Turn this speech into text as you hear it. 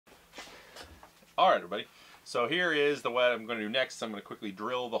Alright everybody, so here is what I'm going to do next. I'm going to quickly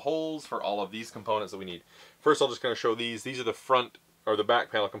drill the holes for all of these components that we need. First I'll just kind of show these. These are the front or the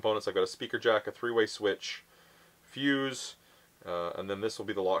back panel components. I've got a speaker jack, a three-way switch, fuse, and then this will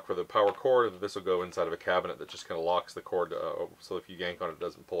be the lock for the power cord. This will go inside of a cabinet that just kind of locks the cord so if you yank on it, it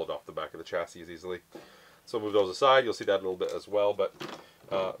doesn't pull it off the back of the chassis as easily. So move those aside. You'll see that a little bit as well, but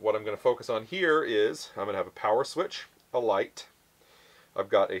what I'm going to focus on here is I'm going to have a power switch, a light. I've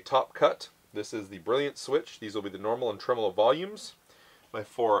got a top cut. This is the brilliant switch. These will be the normal and tremolo volumes. My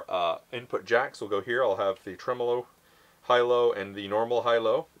four input jacks will go here. I'll have the tremolo high-low and the normal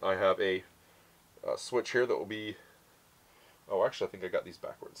high-low. I have a switch here that will be, oh actually I think I got these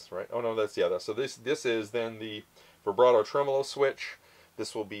backwards, right? Oh no, that's, yeah, so this is then the vibrato tremolo switch.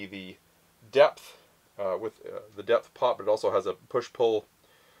 This will be the depth with the depth pot, but it also has a push-pull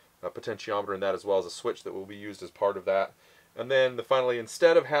potentiometer in that, as well as a switch that will be used as part of that. And then finally,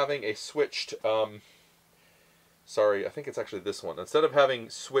 instead of having a switched, sorry, I think it's actually this one. Instead of having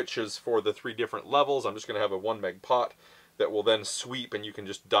switches for the 3 different levels, I'm just going to have a 1 meg pot that will then sweep, and you can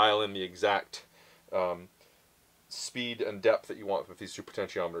just dial in the exact speed and depth that you want with these 2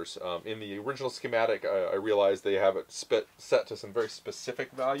 potentiometers. In the original schematic, I realized they have it set to some very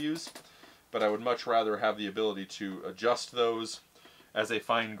specific values, but I would much rather have the ability to adjust those as a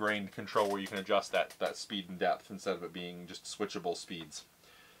fine-grained control where you can adjust that speed and depth instead of it being just switchable speeds.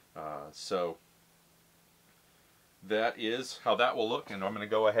 So that is how that will look, and I'm going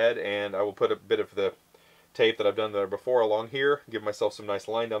to go ahead and I will put a bit of the tape that I've done there before along here, give myself some nice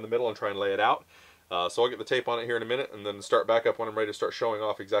line down the middle and try and lay it out. So I'll get the tape on it here in a minute and then start back up when I'm ready to start showing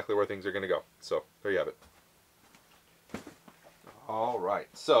off exactly where things are going to go. So there you have it. Alright,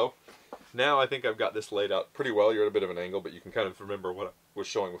 so now I think I've got this laid out pretty well. You're at a bit of an angle, but you can kind of remember what I was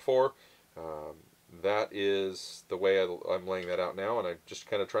showing before. That is the way I'm laying that out now, and I'm just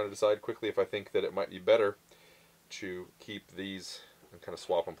kind of trying to decide quickly if I think that it might be better to keep these and kind of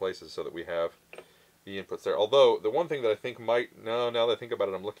swap them places so that we have the inputs there. Although, the one thing that I think might, now that I think about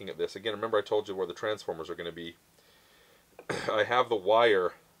it, I'm looking at this. Again, remember I told you where the transformers are going to be. I have the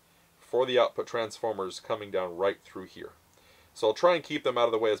wire for the output transformers coming down right through here. So I'll try and keep them out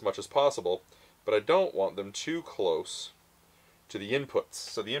of the way as much as possible, but I don't want them too close to the inputs.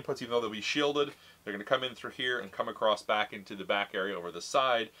 So the inputs, even though they'll be shielded, they're going to come in through here and come across back into the back area over the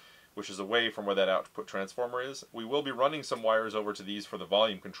side, which is away from where that output transformer is. We will be running some wires over to these for the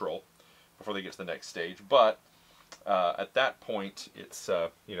volume control before they get to the next stage, but at that point, it's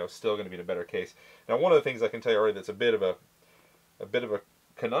you know, still going to be in a better case. Now, one of the things I can tell you already that's a bit of a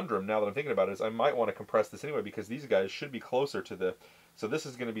conundrum now that I'm thinking about it is I might want to compress this anyway, because these guys should be closer to the, so this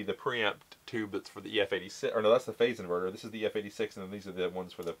is going to be the preamp tube that's for the EF86, or no, that's the phase inverter. This is the EF86, and then these are the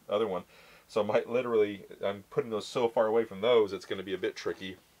ones for the other one. So I might literally, I'm putting those so far away from those, it's going to be a bit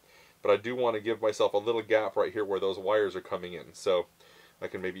tricky. But I do want to give myself a little gap right here where those wires are coming in. So I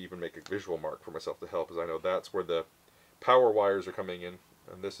can maybe even make a visual mark for myself to help, as I know that's where the power wires are coming in,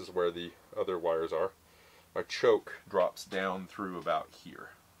 and this is where the other wires are. My choke drops down through about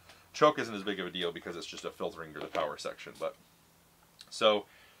here. Choke isn't as big of a deal because it's just a filtering to the power section. But so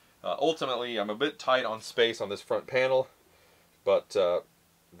ultimately, I'm a bit tight on space on this front panel, but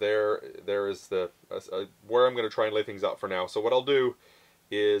there is the where I'm going to try and lay things out for now. So what I'll do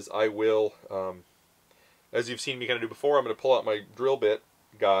is I will, as you've seen me kind of do before, I'm going to pull out my drill bit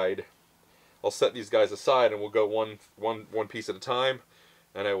guide. I'll set these guys aside and we'll go one piece at a time.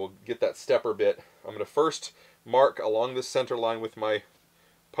 And I will get that stepper bit. I'm going to first mark along this center line with my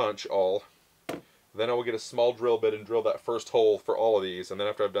punch all. Then I will get a small drill bit and drill that first hole for all of these. And then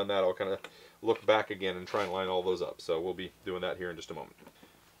after I've done that, I'll kind of look back again and try and line all those up. So we'll be doing that here in just a moment.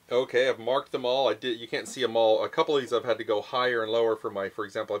 Okay, I've marked them all. You can't see them all. A couple of these I've had to go higher and lower for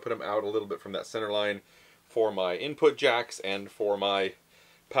example, I put them out a little bit from that center line for my input jacks and for my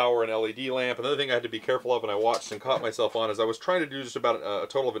power and LED lamp. Another thing I had to be careful of, and I watched and caught myself on, is I was trying to do just about a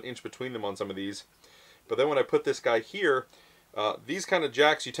total of 1 inch between them on some of these. But then when I put this guy here, these kind of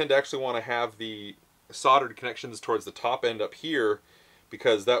jacks, you tend to actually want to have the soldered connections towards the top end up here,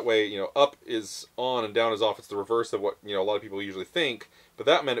 because that way, you know, up is on and down is off. It's the reverse of what, you know, a lot of people usually think. But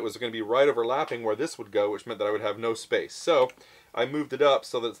that meant it was going to be right overlapping where this would go, which meant that I would have no space. So I moved it up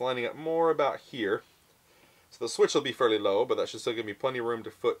so that it's lining up more about here. So the switch will be fairly low, but that should still give me plenty of room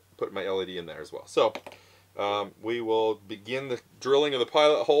to put my LED in there as well. So we will begin the drilling of the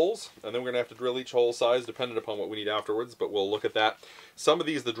pilot holes, and then we're going to have to drill each hole size dependent upon what we need afterwards, but we'll look at that. Some of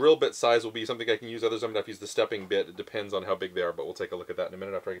these, the drill bit size will be something I can use, others I'm going to have to use the stepping bit. It depends on how big they are, but we'll take a look at that in a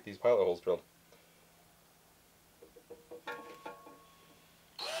minute after I get these pilot holes drilled.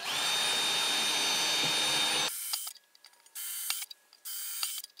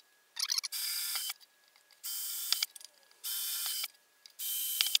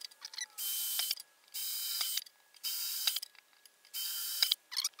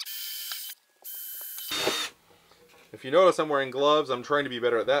 if you notice I'm wearing gloves, I'm trying to be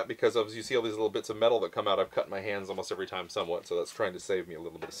better at that because as you see all these little bits of metal that come out, I've cut my hands almost every time somewhat, so that's trying to save me a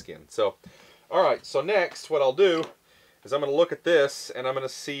little bit of skin. So, alright, so next what I'll do is I'm going to look at this and I'm going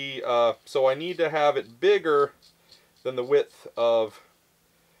to see, so I need to have it bigger than the width of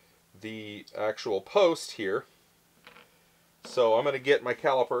the actual post here. So I'm going to get my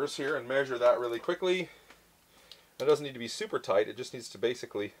calipers here and measure that really quickly. It doesn't need to be super tight, it just needs to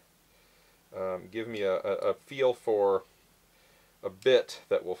basically give me a feel for a bit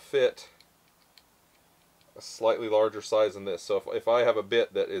that will fit a slightly larger size than this. So if I have a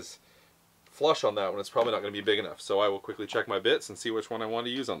bit that is flush on that one, it's probably not going to be big enough. So I will quickly check my bits and see which one I want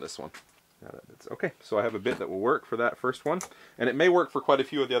to use on this one. Okay, so I have a bit that will work for that first one. And it may work for quite a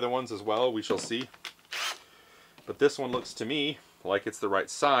few of the other ones as well, we shall see. But this one looks to me like it's the right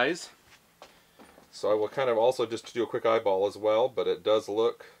size. So I will kind of also just do a quick eyeball as well, but it does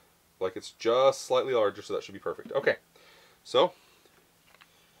look like it's just slightly larger, so that should be perfect. Okay, so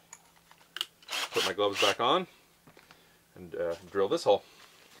put my gloves back on and drill this hole.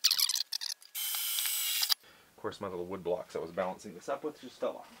 Of course, my little wood blocks I was balancing this up with just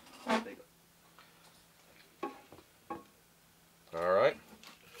fell off. There you go. Alright,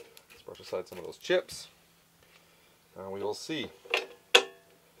 let's brush aside some of those chips. Now we will see.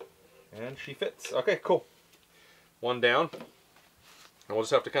 And she fits. Okay, cool. One down. And we'll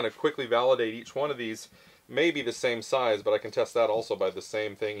just have to kind of quickly validate each one of these. May be the same size, but I can test that also by the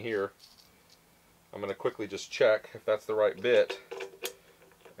same thing here. I'm going to quickly just check if that's the right bit.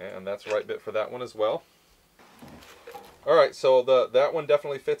 And that's the right bit for that one as well. Alright, so that one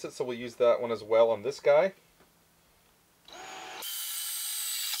definitely fits it, so we'll use that one as well on this guy.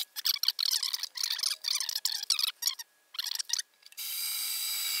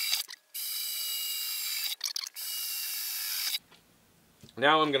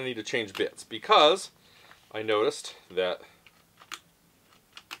 Now I'm going to need to change bits because I noticed that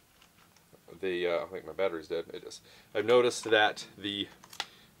I think my battery's dead. It is. I've noticed that the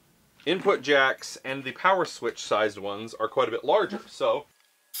input jacks and the power switch sized ones are quite a bit larger. So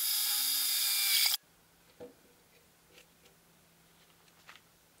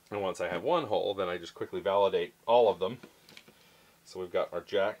and once I have one hole, then I just quickly validate all of them. So we've got our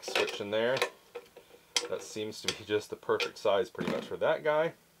jack switch in there. That seems to be just the perfect size pretty much for that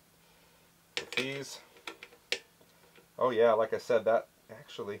guy. With these. Oh yeah, like I said, that's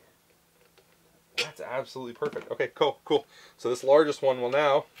absolutely perfect. Okay, cool. So this largest one will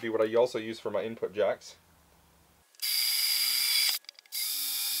now be what I also use for my input jacks.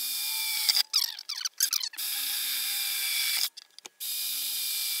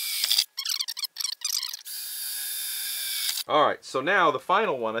 Alright, so now the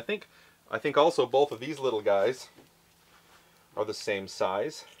final one, I think also both of these little guys are the same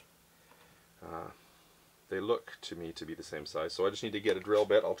size. They look to me to be the same size, so I just need to get a drill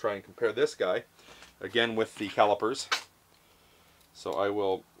bit. I'll try and compare this guy, again with the calipers. So I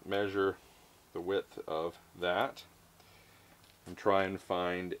will measure the width of that and try and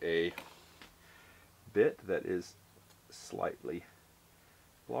find a bit that is slightly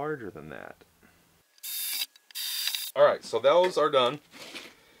larger than that. Alright, so those are done.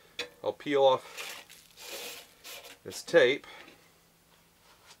 I'll peel off this tape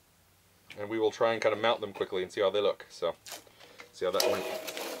and we will try and kind of mount them quickly and see how they look. So, see how that went.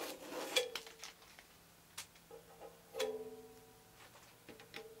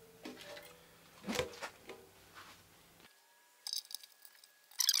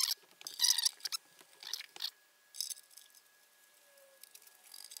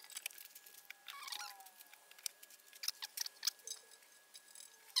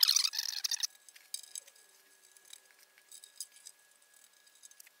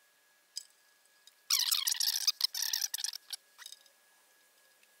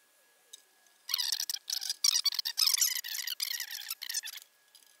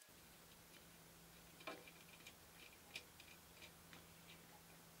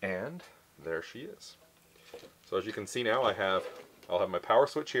 And there she is. So as you can see now, I'll have my power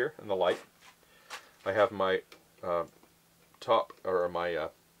switch here and the light. I have my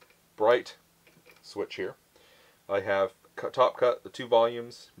bright switch here. I have top cut, the 2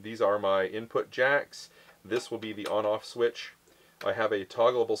 volumes. These are my input jacks. This will be the on-off switch. I have a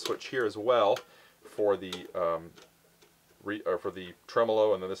toggleable switch here as well for the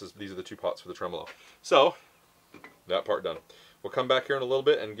tremolo, and then these are the 2 pots for the tremolo. So that part done. We'll come back here in a little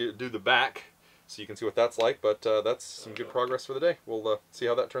bit and do the back so you can see what that's like, but that's some good progress for the day. We'll see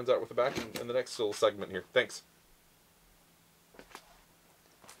how that turns out with the back in the next little segment here. Thanks.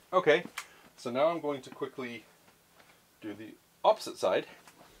 Okay, so now I'm going to quickly do the opposite side.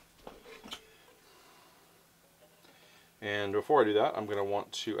 And before I do that, I'm going to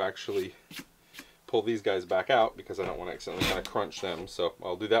want to actually pull these guys back out because I don't want to accidentally kind of crunch them. So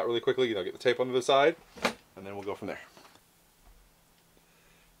I'll do that really quickly. I'll get the tape on the other side, and then we'll go from there.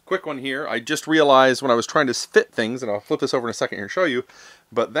 Quick one here. I just realized when I was trying to fit things, and I'll flip this over in a second here and show you,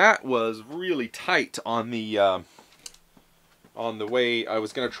 but that was really tight on the way I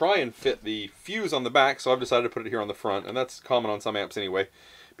was going to try and fit the fuse on the back, so I've decided to put it here on the front, and that's common on some amps anyway,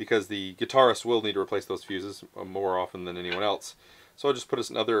 because the guitarist will need to replace those fuses more often than anyone else. So I'll just put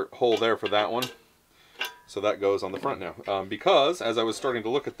another hole there for that one. So that goes on the front now. Because as I was starting to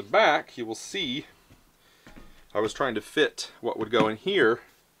look at the back, you will see I was trying to fit what would go in here,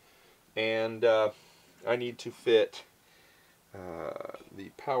 and I need to fit the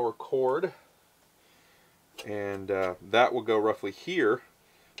power cord, and that will go roughly here.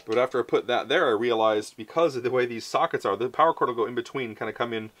 But after I put that there, I realized because of the way these sockets are, the power cord will go in between, kind of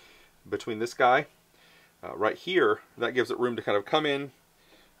come in between this guy right here. That gives it room to kind of come in,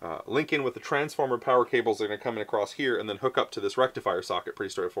 link in with the transformer power cables that are going to come in across here, and then hook up to this rectifier socket,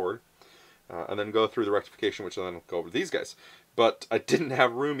 pretty straightforward. And then go through the rectification, which will then go over to these guys. But I didn't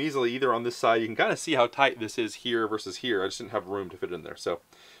have room easily either on this side. You can kind of see how tight this is here versus here. I just didn't have room to fit in there. So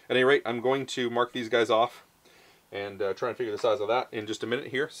at any rate, I'm going to mark these guys off and try and figure the size of that in just a minute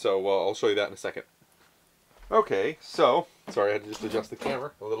here. So I'll show you that in a second. Okay, so, sorry, I had to just adjust the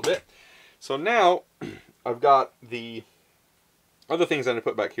camera a little bit. So now I've got the other things I'm going to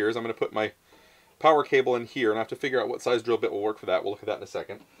put back here is I'm going to put my power cable in here, and I have to figure out what size drill bit will work for that. We'll look at that in a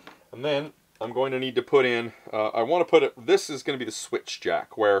second. And then I'm going to need to put in, I want to put it, this is going to be the switch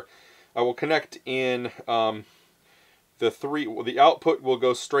jack, where I will connect in the output will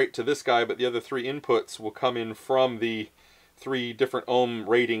go straight to this guy, but the other three inputs will come in from the 3 different ohm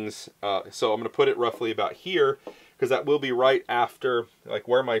ratings. So I'm going to put it roughly about here, because that will be right after, like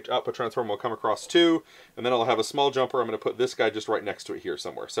where my output transformer will come across to, and then I'll have a small jumper. I'm going to put this guy just right next to it here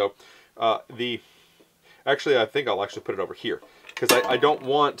somewhere. So actually I think I'll actually put it over here, because I don't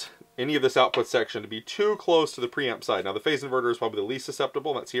want any of this output section to be too close to the preamp side. Now the phase inverter is probably the least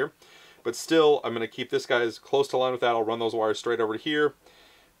susceptible, that's here. But still, I'm going to keep this guy as close to line with that. I'll run those wires straight over to here,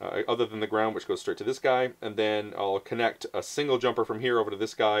 other than the ground, which goes straight to this guy. And then I'll connect a single jumper from here over to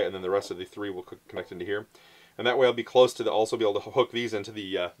this guy, and then the rest of the 3 will connect into here. And that way I'll be close to also be able to hook these into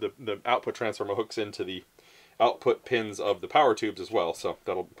the output transformer hooks into the output pins of the power tubes as well. So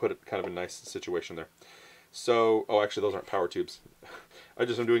that'll put it kind of in a nice situation there. So, oh, actually those aren't power tubes. I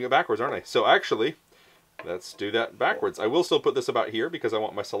just am doing it backwards, aren't I? So actually, let's do that backwards. I will still put this about here because I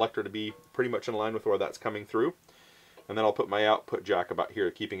want my selector to be pretty much in line with where that's coming through. And then I'll put my output jack about here,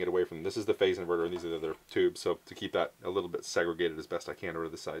 keeping it away from, this is the phase inverter and these are the other tubes. So to keep that a little bit segregated as best I can over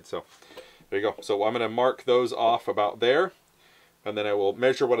to the side. So there you go. So I'm going to mark those off about there. And then I will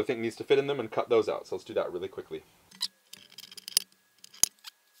measure what I think needs to fit in them and cut those out. So let's do that really quickly.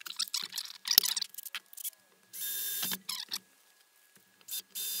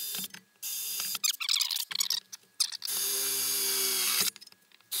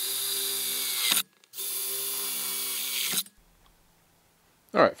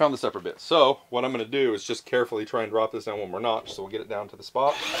 Alright, found the separate bit. So, what I'm going to do is just carefully try and drop this down one more notch, so we'll get it down to the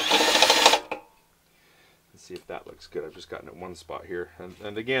spot. Let's see if that looks good. I've just gotten it one spot here.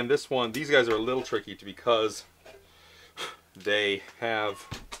 And again, this one, these guys are a little tricky because they have,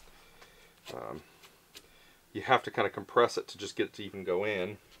 you have to kind of compress it to just get it to even go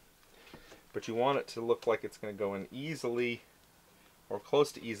in. But you want it to look like it's going to go in easily, or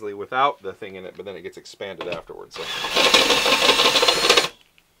close to easily, without the thing in it, but then it gets expanded afterwards. So.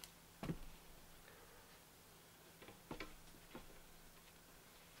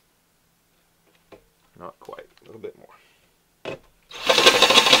 Not quite, a little bit more.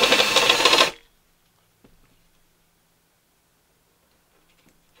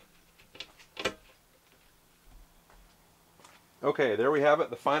 Okay, there we have it,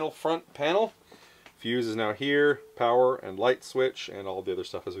 the final front panel. Fuse is now here, power and light switch, and all the other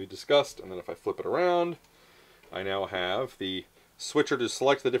stuff as we discussed. And then if I flip it around, I now have the switcher to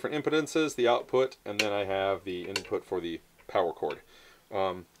select the different impedances, the output, and then I have the input for the power cord.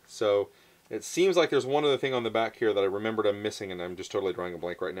 So it seems like there's one other thing on the back here that I remembered I'm missing, and I'm just totally drawing a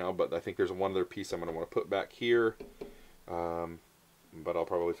blank right now, but I think there's one other piece I'm going to want to put back here, but I'll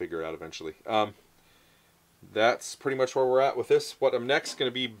probably figure it out eventually. That's pretty much where we're at with this. What I'm next going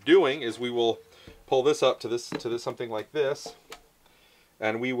to be doing is we will pull this up to this something like this,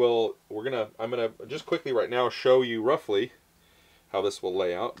 and I'm gonna just quickly right now show you roughly how this will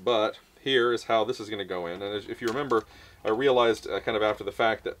lay out, but here is how this is going to go in. And if you remember, I realized kind of after the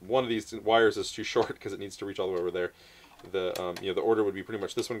fact that one of these wires is too short because it needs to reach all the way over there. The order would be pretty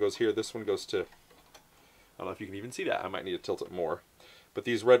much this one goes here, this one goes to don't know if you can even see that. I might need to tilt it more. But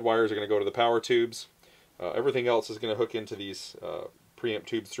these red wires are going to go to the power tubes. Everything else is going to hook into these preamp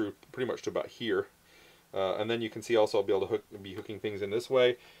tubes through pretty much to about here. And then you can see also I'll be able to be hooking things in this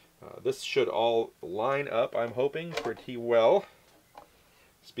way. This should all line up, I'm hoping, pretty well.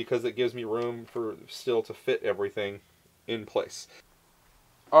 It's because it gives me room for still to fit everything in place.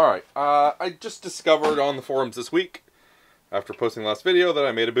 Alright, I just discovered on the forums this week, after posting the last video, that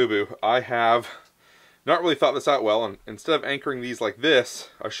I made a boo-boo. I have not really thought this out well, and instead of anchoring these like this,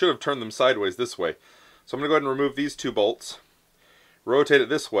 I should have turned them sideways this way. So I'm going to go ahead and remove these 2 bolts, rotate it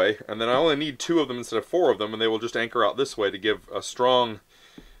this way, and then I only need 2 of them instead of 4 of them, and they will just anchor out this way to give a strong,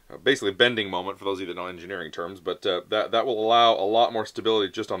 basically bending moment for those of you that know engineering terms, but that will allow a lot more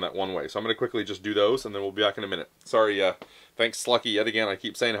stability just on that one way. So I'm going to quickly just do those, and then we'll be back in a minute. Sorry, thanks Slucky yet again. I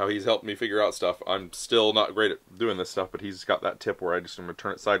keep saying how he's helped me figure out stuff. I'm still not great at doing this stuff, but he's got that tip where I just am going to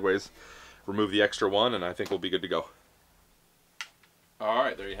turn it sideways, remove the extra one, and I think we'll be good to go.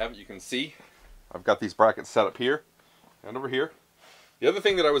 Alright, there you have it. You can see I've got these brackets set up here and over here. The other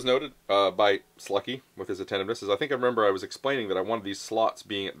thing that I was noted by Slucky with his attentiveness is I think I remember I was explaining that I wanted these slots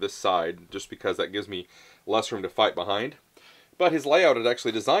being at this side just because that gives me less room to fight behind. But his layout had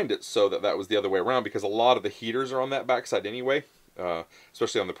actually designed it so that that was the other way around, because a lot of the heaters are on that backside anyway,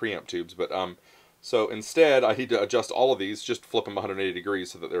 especially on the preamp tubes. But so instead I need to adjust all of these, just flip them 180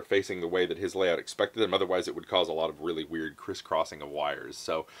 degrees so that they're facing the way that his layout expected them. Otherwise it would cause a lot of really weird crisscrossing of wires.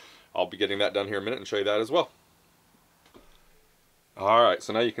 So I'll be getting that done here in a minute and show you that as well. Alright,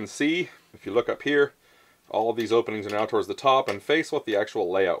 so now you can see, if you look up here, all of these openings are now towards the top and face what the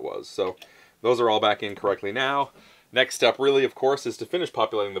actual layout was. So those are all back in correctly now. Next step really, of course, is to finish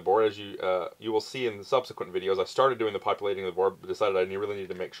populating the board. As you will see in the subsequent videos, I started doing the populating of the board, but decided I really needed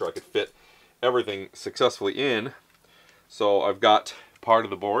to make sure I could fit everything successfully in. So I've got part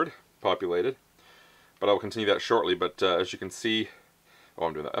of the board populated, but I will continue that shortly. But as you can see, oh,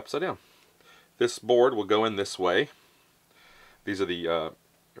 I'm doing that upside down. This board will go in this way. These are the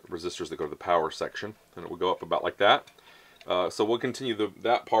resistors that go to the power section, and it will go up about like that. So we'll continue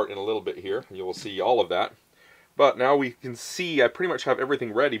that part in a little bit here, and you will see all of that. But now we can see I pretty much have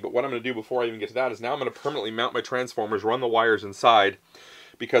everything ready, but what I'm going to do before I even get to that is now I'm going to permanently mount my transformers, run the wires inside,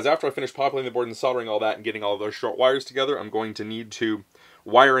 because after I finish populating the board and soldering all that and getting all of those short wires together, I'm going to need to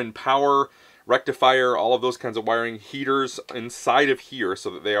wire in power, rectifier, all of those kinds of wiring, heaters inside of here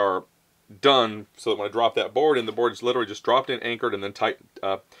so that they are done, so that when I drop that board in, the board is literally just dropped in, anchored, and then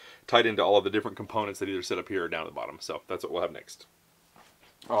tied into all of the different components that either sit up here or down at the bottom. So that's what we'll have next.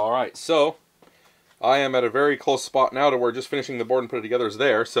 Alright, so I am at a very close spot now to where just finishing the board and put it together is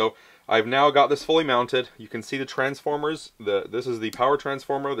there. So I've now got this fully mounted. You can see the transformers. This is the power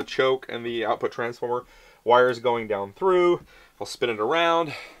transformer, the choke, and the output transformer wires going down through. I'll spin it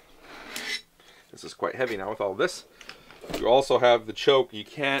around. This is quite heavy now with all of this. You also have the choke. You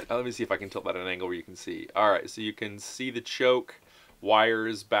can't, let me see if I can tilt that at an angle where you can see. Alright, so you can see the choke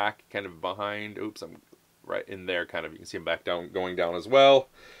wires back kind of behind. Oops, I'm right in there kind of. You can see them back down, going down as well.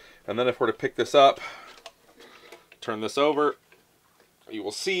 And then if we're to pick this up, turn this over, you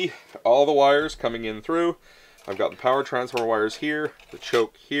will see all the wires coming in through. I've got the power transformer wires here, the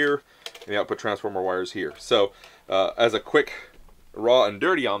choke here, and the output transformer wires here. So as a quick raw and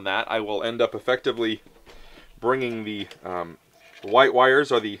dirty on that, I will end up effectively bringing the white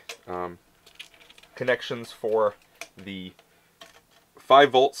wires, or the connections for the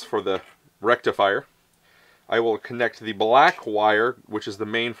 5 volts for the rectifier. I will connect the black wire, which is the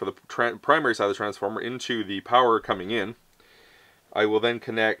main for the primary side of the transformer, into the power coming in. I will then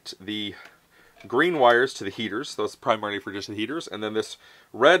connect the green wires to the heaters. Those primarily for just the heaters. And then this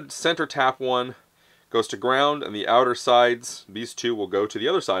red center tap one goes to ground, and the outer sides, these two, will go to the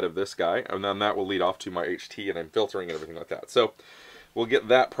other side of this guy, and then that will lead off to my HT, and I'm filtering and everything like that. So we'll get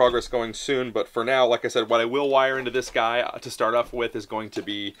that progress going soon, but for now, like I said, what I will wire into this guy to start off with is going to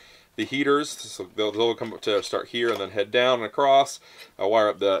be the heaters. So they'll come up to start here and then head down and across. I'll wire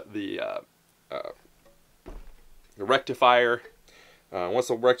up the rectifier. Once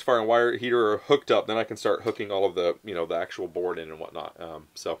the rectifier and wire heater are hooked up, then I can start hooking all of the the actual board in and whatnot.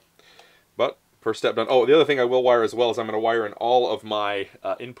 But first step done. Oh, the other thing I will wire as well is I'm going to wire in all of my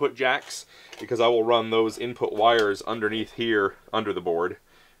input jacks, because I will run those input wires underneath here, under the board,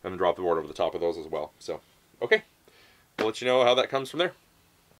 and then drop the board over the top of those as well. So, okay. I'll let you know how that comes from there.